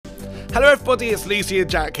Hello everybody, it's Lucy and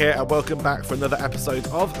Jack here, and welcome back for another episode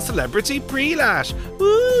of Celebrity Pre-Lash.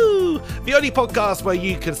 Woo! The only podcast where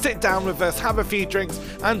you can sit down with us, have a few drinks,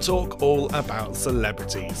 and talk all about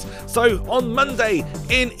celebrities. So, on Monday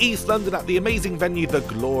in East London at the amazing venue The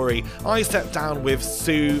Glory, I sat down with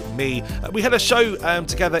Sue Me. We had a show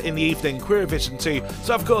together in the evening, Queer Vision 2.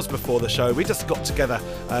 So, of course, before the show, we just got together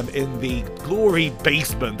in the Glory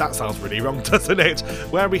basement. That sounds really wrong, doesn't it?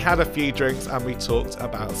 Where we had a few drinks and we talked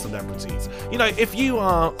about celebrities. You know, if you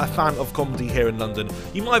are a fan of comedy here in London,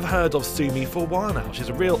 you might have heard of Sue Me for a while now. She's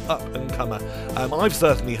a real up-and-comer. I've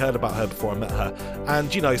certainly heard about her before I met her.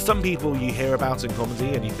 And, you know, some people you hear about in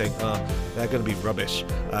comedy and you think, oh, they're going to be rubbish.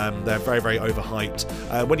 They're very, very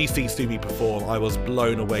overhyped. When you see Sue Me perform, I was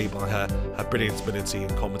blown away by her brilliant ability in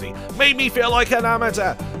comedy. Made me feel like an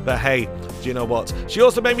amateur. But hey, do you know what? She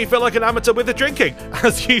also made me feel like an amateur with the drinking,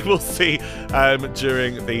 as you will see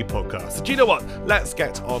during the podcast. Do you know what? Let's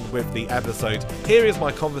get on with the episode. Here is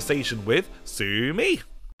my conversation with Sue Me.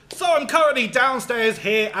 So I'm currently downstairs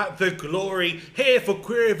here at The Glory, here for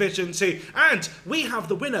Queer Vision 2, and we have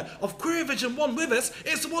the winner of Queer Vision 1 with us.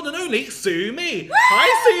 It's the one and only Sue Me. Woo!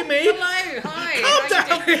 Hi, Sue Me. Hello, hi.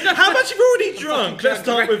 Calm down. How much have you already drunk? Let's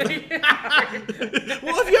start with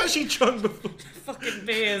what have you actually drunk before? Fucking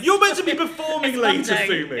beers. You're meant to be performing later, Monday.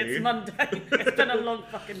 Sue Me. It's Monday. It's been a long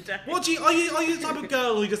fucking day. What do you? Are you the type of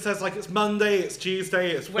girl who just says like it's Monday, it's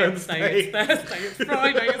Tuesday, it's Wednesday, it's Thursday, it's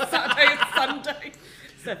Friday, it's Saturday, it's Sunday.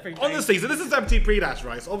 It's every day. Honestly, so this is empty pre-lash,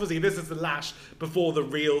 right? So obviously this is the lash before the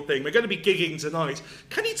real thing. We're going to be gigging tonight.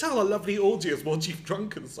 Can you tell our lovely audience what you've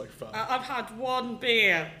drunken so far? I've had one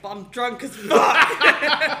beer, but I'm drunk as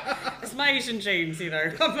fuck. It's my Asian genes, you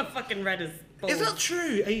know. I'm a fucking red as balls. Is that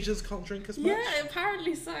true? Asians can't drink as much? Yeah,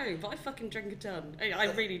 apparently so, but I fucking drink a ton. I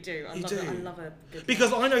really do. I love a good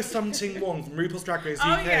Because I know Sum Ting Wong from RuPaul's Drag Race UK.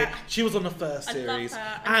 Oh, yeah. She was on the first I series. love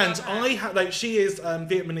her. And love her. I had, like, she is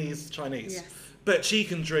Vietnamese Chinese. Yes. But she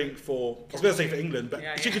can drink for, I was going to say for England, but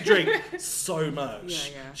Yeah, she yeah. can drink so much.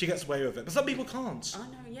 Yeah, yeah. She gets away with it. But some people can't. I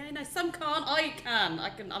know, yeah, no, some can't. I can.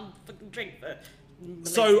 I'm fucking drink for.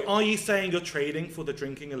 So are you saying you're trading for the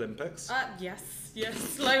drinking Olympics? Yes,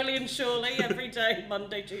 slowly and surely, every day,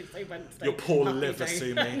 Monday, Tuesday, Wednesday. Your poor happy liver, days.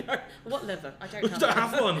 Sue Me. No, what liver? I don't You have don't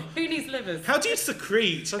have one. Who needs livers? How do you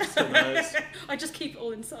secrete? I just don't know. I just keep it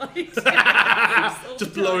all inside.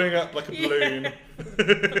 Just blowing up like a balloon.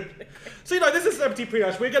 So, you know, this is Celebrity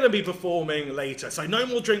Pre-Lash. We're going to be performing later, so no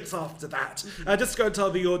more drinks after that. Just go and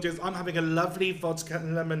tell the audience I'm having a lovely vodka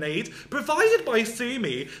and lemonade provided by Sue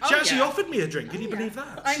Me. She actually offered me a drink. Can you believe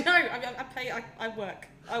that? I know. I pay. I work.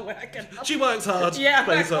 And She works hard. yeah, I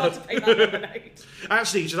work plays hard to pay that lemonade.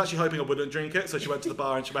 Actually, she was actually hoping I wouldn't drink it, so she went to the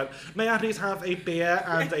bar and she went, "May I please have a beer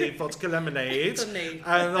and a vodka lemonade?" For me.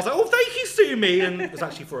 And I was like, "Oh, thank you, Sue Me," and it was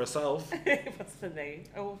actually for herself. It was for me.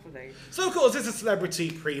 All for me. So of course, this is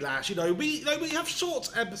Celebrity Pre-Lash. You know, we have short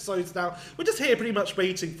episodes now. We're just here pretty much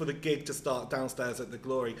waiting for the gig to start downstairs at The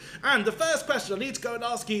Glory. And the first question I need to go and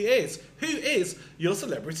ask you is, who is your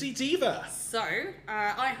celebrity diva? So,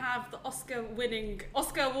 I have the Oscar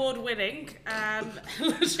award winning,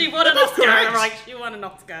 she won an That's Oscar, correct. right, she won an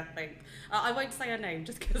Oscar, I think. I won't say her name,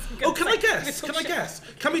 just because I'm going Oh, can I guess?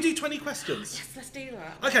 Can we do 20 questions? Yes, let's do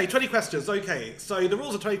that. Okay, 20 questions, okay. So the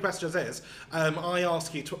rules of 20 questions is, I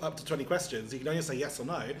ask you up to 20 questions, you can only say yes or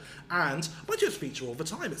no, and I do a feature all the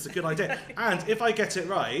time, it's a good idea. And if I get it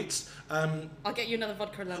right, I'll get you another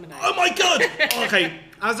vodka and lemonade. oh my god! Okay,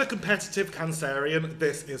 as a competitive Cancerian,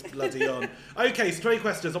 this is bloody on. Okay, so 20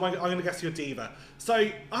 questions, I'm going to guess your diva. So,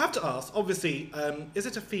 I have to ask, obviously, is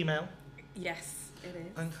it a female? Yes, it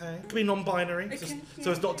is. Okay. It can be non-binary, It can,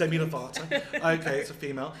 so it's not Demi Lovato. Okay, it's a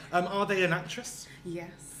female. Are they an actress? Yes.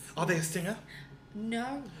 Are they a singer?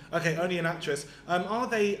 No. Okay, only an actress. Are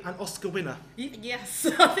they an Oscar winner? Yes,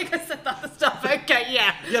 I think I said that at the start. Okay,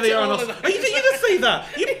 yeah. Yeah, they To are an all of Oscar. them. Oh, you did say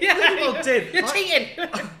that. You Yeah, bloody well did. You're cheating.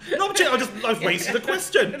 Not cheating. I've wasted a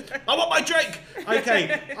question. I want my drink.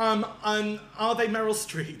 Okay. Are they Meryl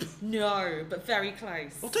Streep? No, but very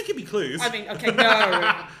close. Well, don't give me clues. I mean, okay,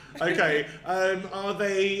 no. Okay. Are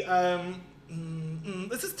they?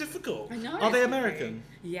 This is difficult. I know. Are they it's American?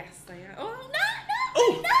 Yes, they are. Oh, no.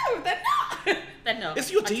 Oh. No, they're not. They're not.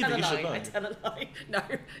 It's your I diva, tell a you should lie. I know. tell a lie.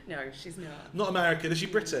 No, she's not. Not American. Is she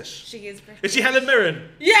British? She is British. Is she Helen Mirren?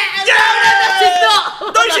 Yeah! Yeah! No, she's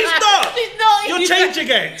not! No, she's not! She's not! You're changing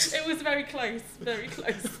it! It was very close. Very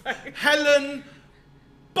close. Helen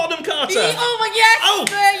Bonham Carter! Oh my yes! Oh,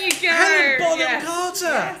 there you go! Helen Bonham Yes.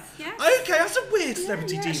 Carter! Yes, yes. Okay, that's a weird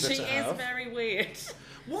celebrity Yeah, diva she to is have. very weird.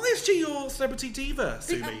 Why is she your celebrity diva,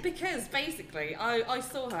 Sumi? Because basically, I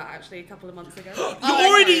saw her actually a couple of months ago.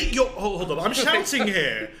 Hold on, I'm shouting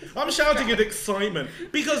here. I'm shouting in excitement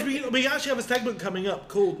because we actually have a segment coming up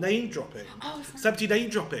called name dropping. Oh, celebrity name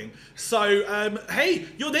dropping. So, hey,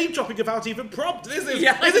 you're name dropping without even prompt. This is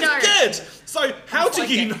good. So, how do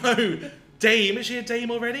you know Dame? Is she a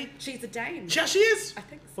Dame already? She's a Dame. Yeah, she is. I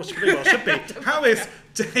think so. Well, she pretty well should be. How is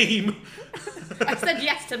Dame? I said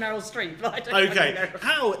yes to Meryl Streep, but I don't Okay, know.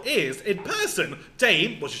 how is in person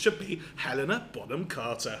Dame? Well, she should be Helena Bonham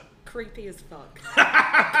Carter. Creepy as fuck.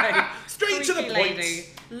 Okay. Straight to the Creepy point. lady.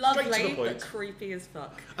 Straight to Lovely, the point. but creepy as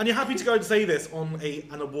fuck. And you're happy to go and say this on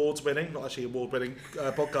an award-winning, not actually award-winning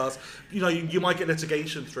podcast. You know, you might get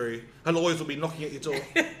litigation through. Her lawyers will be knocking at your door.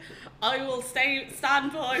 I will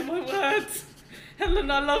stand by my words. Helen,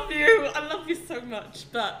 I love you. I love you so much.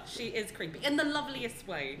 But she is creepy in the loveliest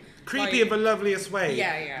way. Creepy in the loveliest way.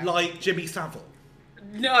 Yeah. Like Jimmy Savile.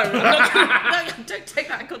 No, I'm not gonna, no, don't take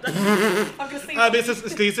that. I'm going to see. It's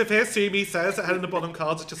exclusive here. Sumi says that Helena Bonham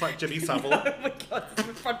Carter just like Jimmy Savile. Oh my god,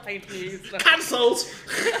 it's front page news. Cancelled!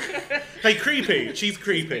 Hey, creepy. She's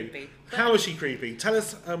creepy. creepy. How is she creepy? Tell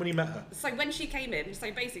us when you met her. So when she came in,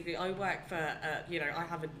 so basically I work for, I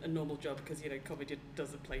have a normal job because, comedy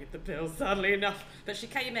doesn't pay the bills, sadly enough. But she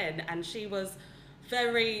came in and she was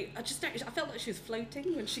very, I felt like she was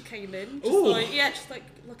floating when she came in. Just like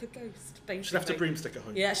a ghost, basically. She left a broomstick at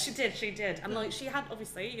home. Yeah, she did. And like she had,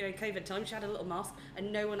 obviously, COVID time, she had a little mask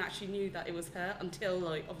and no one actually knew that it was her until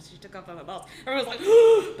like, obviously she took off her mask. Everyone was like,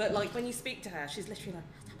 but like when you speak to her, she's literally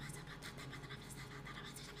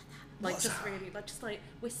like, just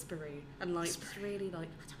whispery and like just really like.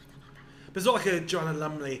 But it's not like a Joanna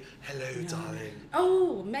Lumley, hello, darling.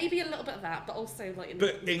 Oh, maybe a little bit of that, but also like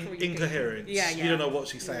incoherent. Yeah. You don't know what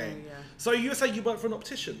she's saying. Yeah. So you were saying you work for an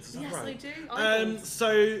optician, is that yes, right? I do. Eyeballs.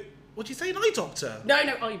 So what do you say, an eye doctor? No,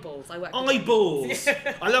 eyeballs. I work. Eyeballs.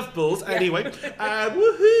 I love balls. Anyway,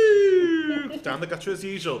 woohoo! Down the gutter as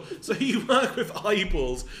usual. So you work with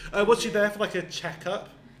eyeballs. Was she there for like a checkup?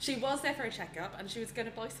 She was there for a checkup and she was going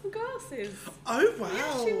to buy some glasses. Oh, wow.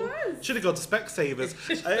 Yeah, she was. Should have gone to Specsavers.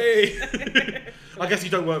 Hey. I guess you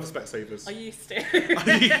don't work for Specsavers. I used to.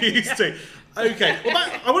 I used to. Okay.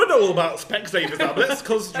 Well, I want to know all about Specsavers now, but let's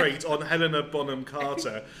concentrate on Helena Bonham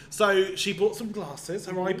Carter. So she bought some glasses.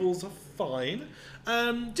 Her eyeballs are fine.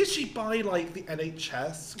 Did she buy, like, the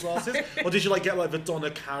NHS glasses? Or did she, like, get, like, the Donna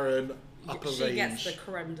Karan upper range? She gets the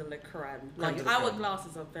creme de la creme. Like, our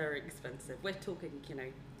glasses are very expensive. We're talking,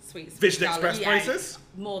 sweet Vision Express prices?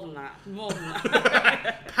 More than that.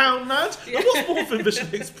 Pound that? Yeah. What's more than Vision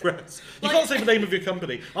Express? You can't say the name of your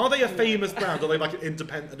company. Are they a famous brand? Or are they like an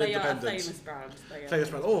independent? They are a famous brand. Famous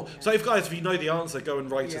brand. Oh, so if you know the answer, go and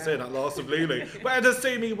write us in at Last of Lulu. Where does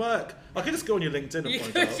Sumi work? I can just go on your LinkedIn and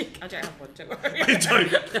find out. I don't have one, don't worry. I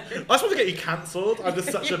don't. I just want to get you cancelled. I'm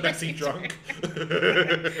just such a messy drunk.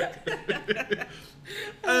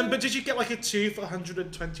 But did you get like a 2 for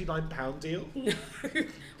 £129 deal? No.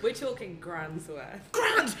 We're talking grand's worth.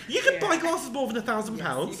 Grand! You can buy glasses more than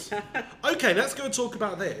 £1,000. Okay, let's go and talk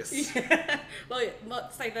about this. Yeah. So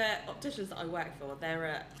the opticians that I work for,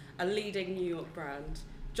 they're a leading New York brand.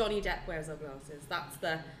 Johnny Depp wears our glasses. That's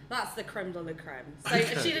the creme de la creme. So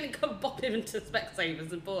she didn't come bopping into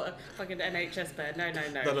Specsavers and bought a fucking NHS pair. No.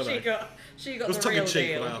 She got the real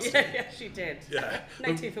deal. Yeah, she did. Yeah.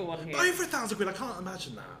 No 2 for 1 here. Over £1,000, I can't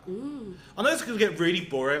imagine that. I know it's going to get really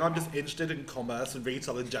boring. I'm just interested in commerce and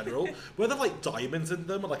retail in general. Were there like diamonds in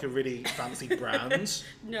them or like a really fancy brand?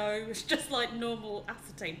 No, it's just like normal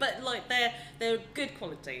acetate. But like they're good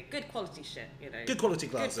quality shit, Good quality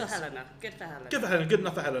glasses. Good for Helena. Good for Helena. Good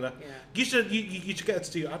enough for Helena. Yeah. You should get her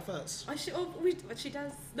to do your adverts. I should. She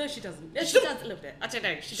does. No, she doesn't. She does a little bit. I don't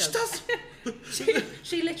know. She does.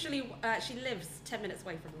 She literally she lives 10 minutes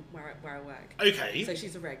away from where I work. Okay. So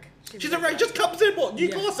she's a reg. She's a reg. Just comes in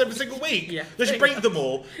new glass every single week. Yeah. Does she break them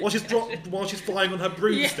all while she's flying on her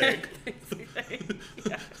broomstick?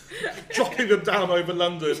 Yeah. Dropping them down over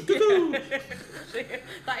London.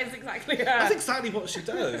 That is exactly her. That's exactly what she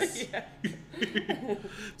does. Yeah.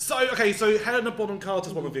 So Helena Bonham Carter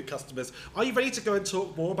is one of your customers. Are you ready to go and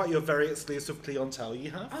talk more about your very exclusive clientele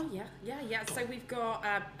you have? Oh yeah. So we've got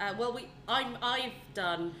I've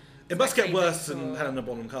done. It must get worse than Helena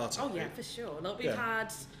Bonham Carter. Oh yeah, for sure. Like we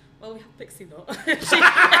have Pixie Knot.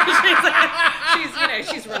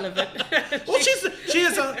 She's relevant. Well,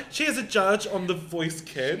 she is a judge on The Voice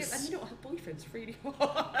Kids. And you know what, her boyfriend boyfriend's really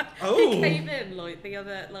hot. Oh. He came in like the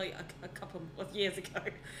other, like a couple of years ago.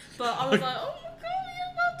 But I was like, oh my god,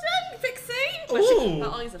 yeah, well done, Pixie. But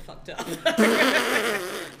her eyes are fucked up.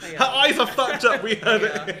 Her eyes are fucked up, we heard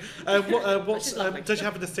it. She's lovely. Does she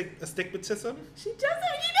have astigmatism? She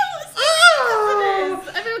doesn't, you know what stigmatism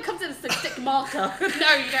is? Everyone comes in and says stigmata. No, you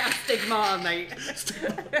don't have stigmata, mate.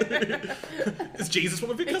 Is Jesus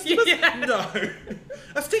one of your customers? Yeah. No.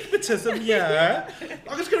 Astigmatism, yeah.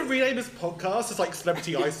 I'm just going to rename this podcast as like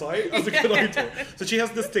Celebrity Eyesight. That's a good idea. So she has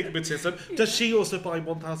the astigmatism. Does she also buy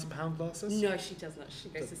 £1,000 glasses? No, she does not. She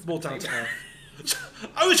goes to More down to earth.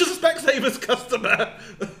 Oh, it's just a Specsavers customer.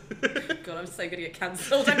 God, I'm so gonna get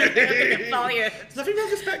cancelled. I'm gonna get fired. There's nothing wrong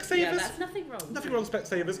with Specsavers. Yeah, that's nothing wrong. Nothing wrong with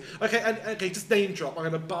Specsavers. Okay, just name drop. I'm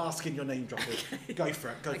going to bask in your name dropping. Go for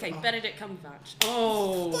it. Go Okay, for it. Benedict Cumberbatch.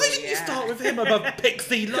 Oh, Why didn't you start with him above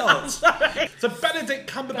Pixie Lott? So Benedict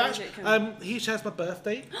Cumberbatch, he shares my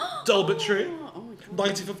birthday, Dalbert Oh my God.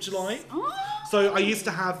 19th of July. Oh. So I used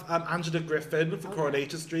to have Angela Griffin for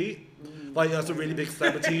Coronation Street. Like, that's a really big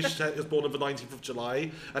celebrity. She was born on the 19th of July.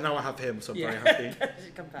 And now I have him, so I'm very happy.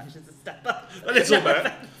 Benedict Cumberbatch is a step up. A little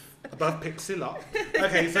bit. Above Pixie Lott.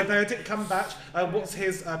 Okay, so Benedict Cumberbatch, what's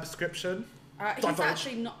his prescription? He's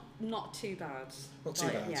actually not too bad. Not too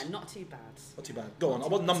bad. Yeah, not too bad. Not too bad. Go on, I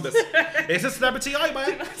want numbers. It's a celebrity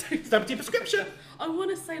eyewear. Celebrity prescription. I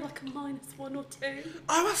want to say like a -1 or 2.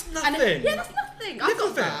 Oh, that's And nothing. yeah, that's nothing. I've Little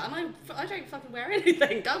got bit. that, and I don't fucking wear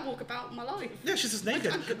anything. I walk about my life. Yeah, she's just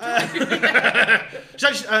naked.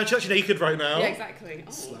 She's actually naked right now. Yeah, exactly.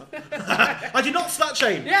 Oh. Slut. I do not slut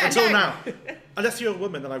shame until now. Unless you're a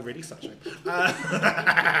woman, then I really slut shame.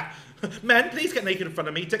 Men, please get naked in front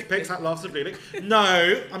of me. Dick pics, that laughs of bleeding.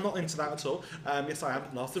 No, I'm not into that at all. Yes, I am.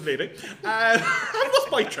 Laughs of bleeding. I've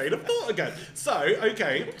lost my train of thought again. So,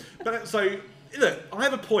 okay. Look, I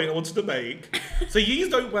have a point I wanted to make. So you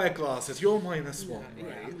don't wear glasses. You're -1,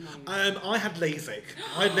 right? I had LASIK.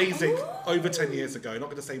 I had LASIK over 10 years ago. Not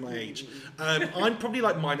going to say my age. I'm probably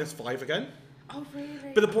like -5 again. Oh,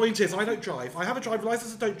 really? But the point is, I don't drive. I have a driver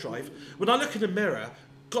license, I don't drive. When I look in the mirror,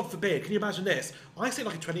 God forbid, can you imagine this? I see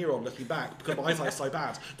like a 20-year-old looking back because my eyesight's so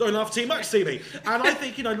bad. Don't laugh too much, see me. And I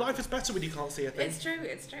think, life is better when you can't see a thing. It's true.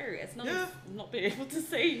 It's not not being able to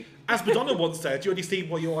see. As Madonna once said, you only see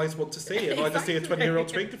what your eyes want to see, and I just see a 20-year-old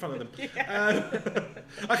twink in front of them. Yeah.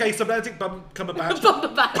 Okay, so Benedict Cumberbatch.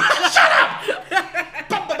 Cumberbatch. Shut up!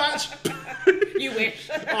 Cumberbatch! You wish.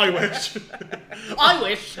 I wish. I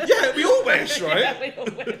wish. Yeah, we all wish, right? Yeah, we all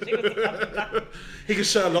wish he was a Cumberbatch. He can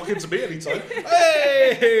Sherlock into me anytime.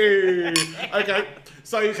 Hey! Okay,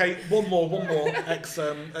 so one more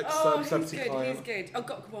celebrity he's client. good. Oh,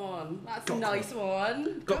 Gokwan. That's Gokwan. a nice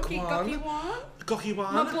one. Gokwan. Cocky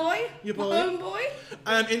one. My boy. Your boy. My homeboy.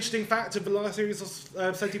 Interesting fact of the last series of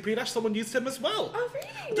Celebrity Pre-Lash, someone used him as well. Oh, really?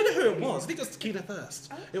 I don't know who it was. I think it was Tequila Thirst.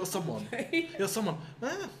 Oh, It was someone. okay. It was someone.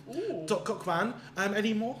 Ooh. Gokwan.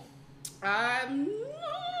 Any more?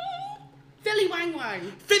 Philly Wang Wang.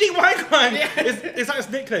 Philly Wang Wang! Yeah. Is that his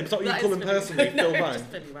nickname? It's not what you That call is him Philly- personally, no, Phil Wang. just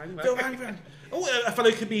Philly Wang Wang. Phil Wang Wang. Oh, a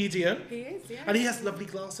fellow comedian. He is, yeah. And he has lovely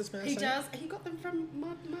glasses, may I He say? does. He got them from my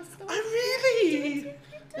store. Oh, really? He did.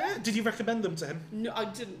 Yeah. Did you recommend them to him? No, I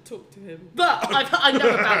didn't talk to him, but I know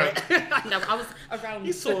about it. I know. I was around.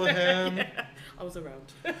 You saw him. Yeah, I was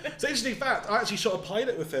around. So interesting fact, I actually shot a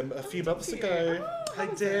pilot with him a few months did you? ago. Oh, how I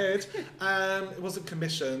was did. It wasn't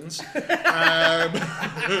commissioned. That's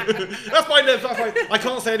fine. I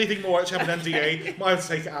can't say anything more. I actually have an NDA. Might have to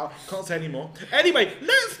take it out. Can't say any more. Anyway,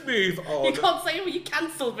 let's move on. You can't say, "Oh, you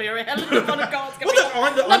cancelled me," or Helena Bonham Carter's Well, look,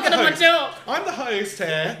 I'm the my host. job. I'm the host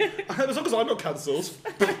here. As long as I'm not cancelled.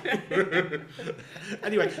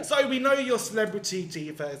 Anyway, so we know your celebrity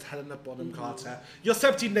diva is Helena Bonham Carter. Your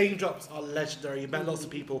celebrity name drops are legendary. You met lots of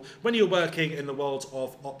people when you're working in the world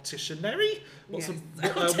of opticianary. What's a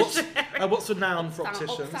noun for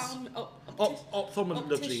opticians? Ophthalmology.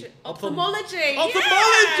 Ophthalmology. Ophthalmology! Yeah, look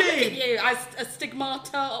at you. A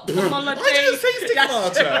stigmata, ophthalmology. I didn't say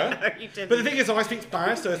stigmata. No, you didn't. But the thing is, I speak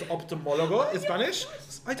Spanish, so it's ophthalmologo in Spanish.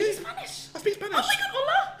 I do. Spanish. I speak Spanish. Oh my God,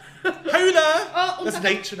 hola. Hola! Oh, That's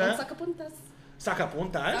nature now. sacapuntas.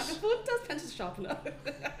 Sacapuntas. Sacapuntas, pencil sharpener.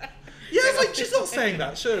 Yeah, it's like she's not saying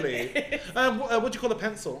that, surely. What do you call a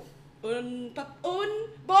pencil? Un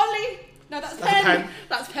boli. No, that's That's a pen. pen.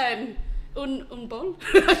 That's pen. Un bol.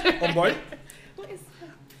 On boy? What is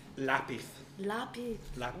Lapis. lapis?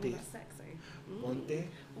 Lapis. Oh, that's sexy. Ponte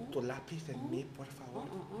tu lápiz en mí, por favor.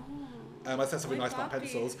 I said something Ay, nice about papi.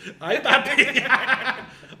 pencils. Ay, papi.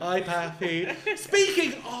 Ay, papi.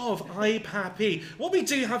 Speaking of Ay, papi, what we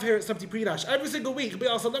do have here at Celebrity Pre-Dash, every single week we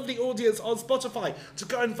ask a lovely audience on Spotify to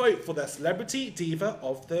go and vote for their Celebrity Diva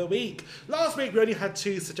of the Week. Last week we only had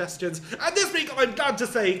 2 suggestions, and this week I'm glad to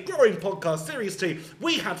say, Growing Podcast Series 2,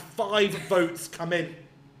 we had 5 votes come in.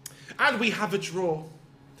 And we have a draw.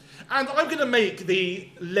 And I'm going to make the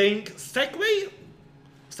link segue,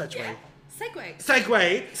 and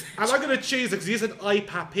I'm going to choose it because you said Ay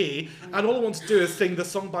Papi, and all I want to do is sing the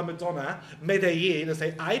song by Madonna, Medellin, and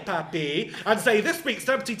say Ay Papi, and say this week's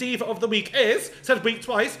Celebrity Diva of the Week is, said week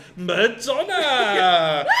twice,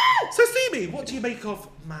 Madonna! So Simi, what do you make of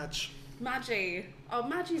Madge? Maggie. Oh,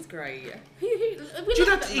 Maggie's great. Do you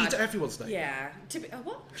have to eat everyone's name? Yeah.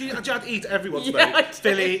 What? Do you have to eat everyone's Yeah, name? I do.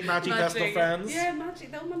 Philly, Maggie, personal friends? Yeah, Maggie.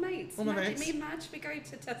 They're all my mates. All my Maggie, mates. Me and Madge, we go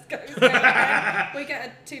to Tesco. We get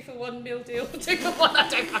a 2-for-1 meal deal. 2-for-1, I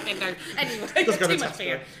don't fucking know. Anyway, Just go to too much Tesco. for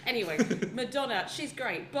you. Anyway, Madonna, she's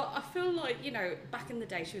great. But I feel like, you know, back in the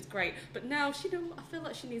day she was great. But now, I feel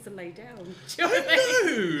like she needs to lay down. Do you know what I mean?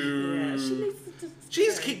 No! Yeah, she needs to She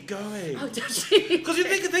just keep going. Oh, does she? Because the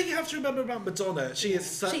thing you have to remember about Madonna, she is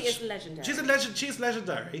such... She is legendary. She's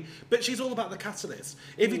legendary, but she's all about the catalyst.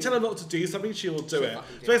 If you tell her not to do something, she'll do it.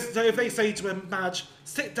 fucking do So if they say to her, Madge,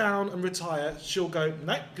 sit down and retire, she'll go,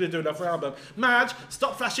 no, gonna do another album. Madge,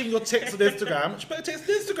 stop flashing your tits on Instagram. She put her tits on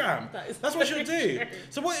Instagram. That's what she'll do. true.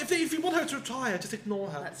 So if you want her to retire, just ignore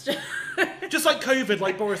her. That's just... Just like COVID,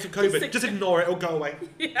 like Boris with COVID. Just ignore it, it'll go away.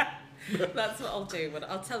 Yeah. That's what I'll do.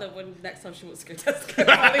 I'll tell her when next time she wants to go to Tesco.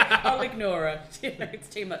 I'll ignore her. You know, it's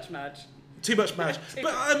too much Madge. Too much Madge.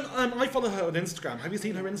 But I follow her on Instagram. Have you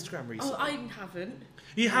seen her Instagram recently? Oh, I haven't.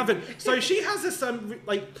 You haven't. So she has this I'm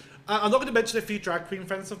not going to mention a few drag queen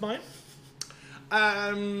friends of mine.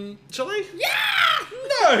 Shall I? Yeah!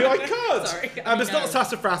 No, I can't. Sorry. It's not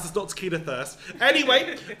Sassafras, it's not Tequila Thirst.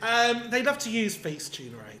 Anyway, they love to use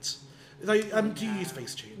Facetune, right? Do you use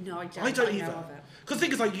Facetune? No, I don't. I don't I know either. of it. Because the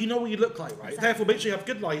thing is, like, you know what you look like, right? Exactly. Therefore, make sure you have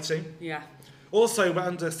good lighting. Yeah. Also, we're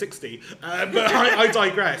under 60, but I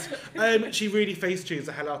digress. She really Facetunes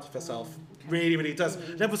the hell out of herself. Really, really does.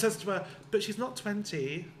 Neville says to her, but she's not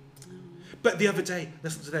 20. But the other day,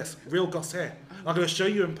 listen to this, real goss here. I'm going to show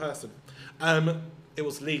you in person. It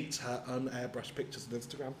was leaked, her unairbrush pictures on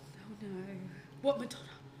Instagram. Oh no. What Madonna?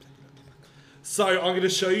 So I'm going to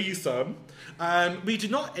show you some. We do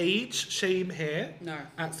not age shame here No.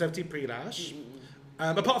 at 70 Pre-Lash.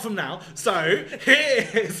 Apart from now, so here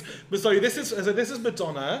is. So this is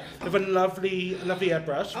Madonna with a lovely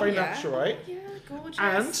airbrush, very natural, right? Yeah, gorgeous,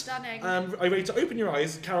 And stunning. are you ready to open your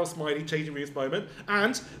eyes? Carol Smiley, changing rooms moment.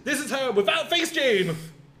 And this is her without Facetune.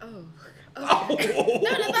 Oh. Oh.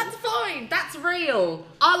 No, that's fine. That's real.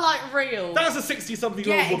 I like real. That's a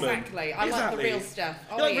 60-something-year-old woman. Exactly. I like the real stuff.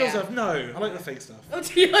 Oh, You like yeah. real stuff? No, I like the fake stuff. Oh,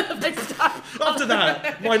 do you like the fake stuff? After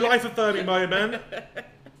that, my life-affirming moment.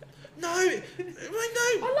 No, I know.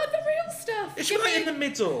 I like the real stuff. It should be like in the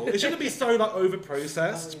middle. It shouldn't be so like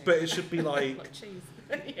over-processed, but it should be like. Like cheese.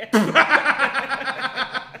 Yeah.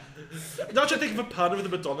 Now I'm trying to think of a pun with the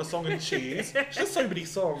Madonna song and cheese. She has so many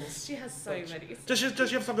songs. She has so many. Does she have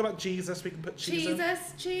a song about Jesus we can put cheese in?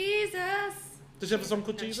 Jesus. Does she have a song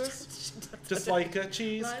called Jesus? Just like a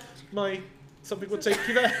cheese, Like- something will take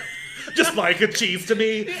you there. Just like a cheese to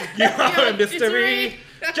me, you are a mystery.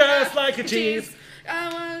 Just like a cheese,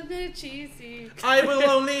 I want the cheesy. I will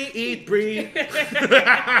only eat brie.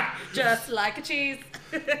 Just like a cheese.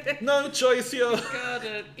 No choice, you're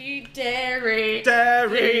Gotta eat dairy.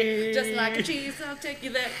 dairy. Just like a cheese, I'll take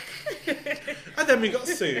you there. And then we got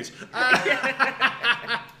sued.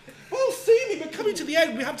 Well, see, we're coming to the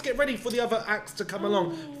end. We have to get ready for the other acts to come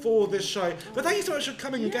along for this show. But thank you so much for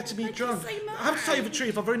coming and getting me thank you drunk. so much. I have to tell you the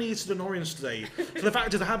truth, I've only eaten an orange today. So the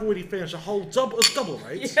fact is I have already finished a whole double,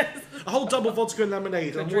 right? Yes. A whole double vodka and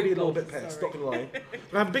lemonade, and I'm already a little bit Sorry. pissed, not gonna lie. But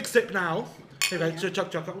I have a big sip now. Here we go,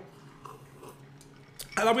 chug.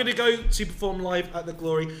 And I'm going to go to perform live at the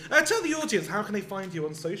Glory. Tell the audience, how can they find you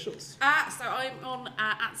on socials? So I'm on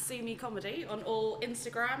at See Me Comedy on all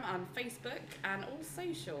Instagram and Facebook and all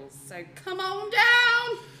socials. So come on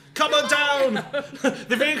down! Come on down!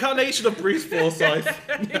 The reincarnation of Bruce Forsyth.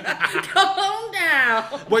 Come on down!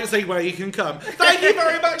 Won't say where you can come. Thank you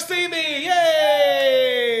very much, See Me!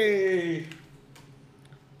 Yay!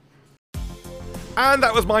 And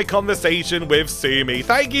that was my conversation with Sumi.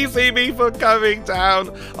 Thank you, Sumi, for coming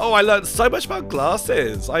down. Oh, I learned so much about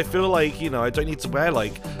glasses. I feel like, you know, I don't need to wear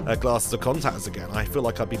like glasses or contacts again. I feel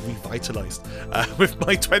like I've been revitalized with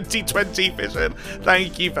my 2020 vision.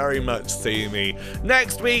 Thank you very much, Sumi.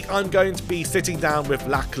 Next week, I'm going to be sitting down with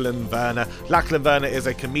Lachlan Werner. Lachlan Werner is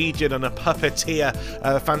a comedian and a puppeteer,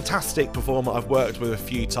 a fantastic performer I've worked with a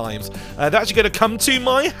few times. They're actually going to come to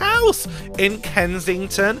my house in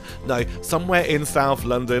Kensington. No, somewhere in South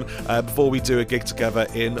London before we do a gig together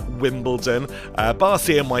in Wimbledon. Bar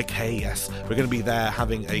CMYK, yes. We're going to be there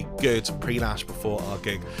having a good pre-lash before our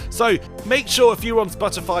gig. So make sure if you're on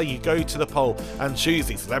Spotify, you go to the poll and choose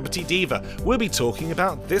the Celebrity Diva we'll be talking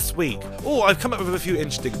about this week. Oh, I've come up with a few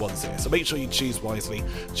interesting ones here, so make sure you choose wisely.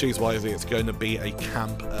 Choose wisely, it's going to be a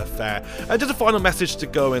camp affair. And just a final message to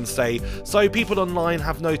go and say, so people online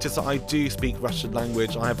have noticed that I do speak Russian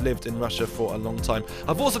language. I have lived in Russia for a long time.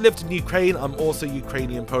 I've also lived in Ukraine. I'm also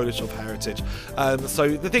Ukrainian Polish of heritage. So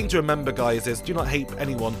the thing to remember, guys, is do not hate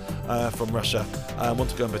anyone from Russia. I want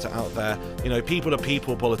to go and put it out there. You know, people are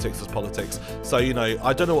people, politics is politics. So, you know,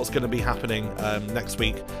 I don't know what's going to be happening next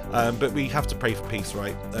week, but we have to pray for peace,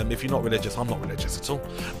 right? If you're not religious, I'm not religious at all.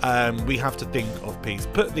 We have to think of peace.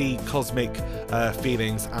 Put the cosmic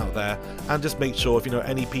feelings out there and just make sure if you know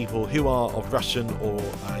any people who are of Russian or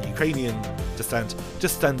Ukrainian descent,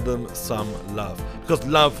 just send them some love. Because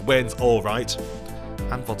love wins all, right?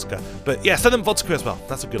 And vodka. But yeah, send them vodka as well.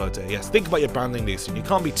 That's a good idea. Yes, think about your branding, Lucian. You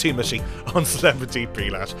can't be too mushy on Celebrity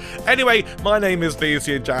Pre-Lash. Anyway, my name is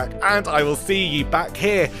Lucian Jack, and I will see you back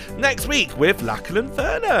here next week with Lachlan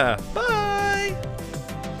Werner. Bye!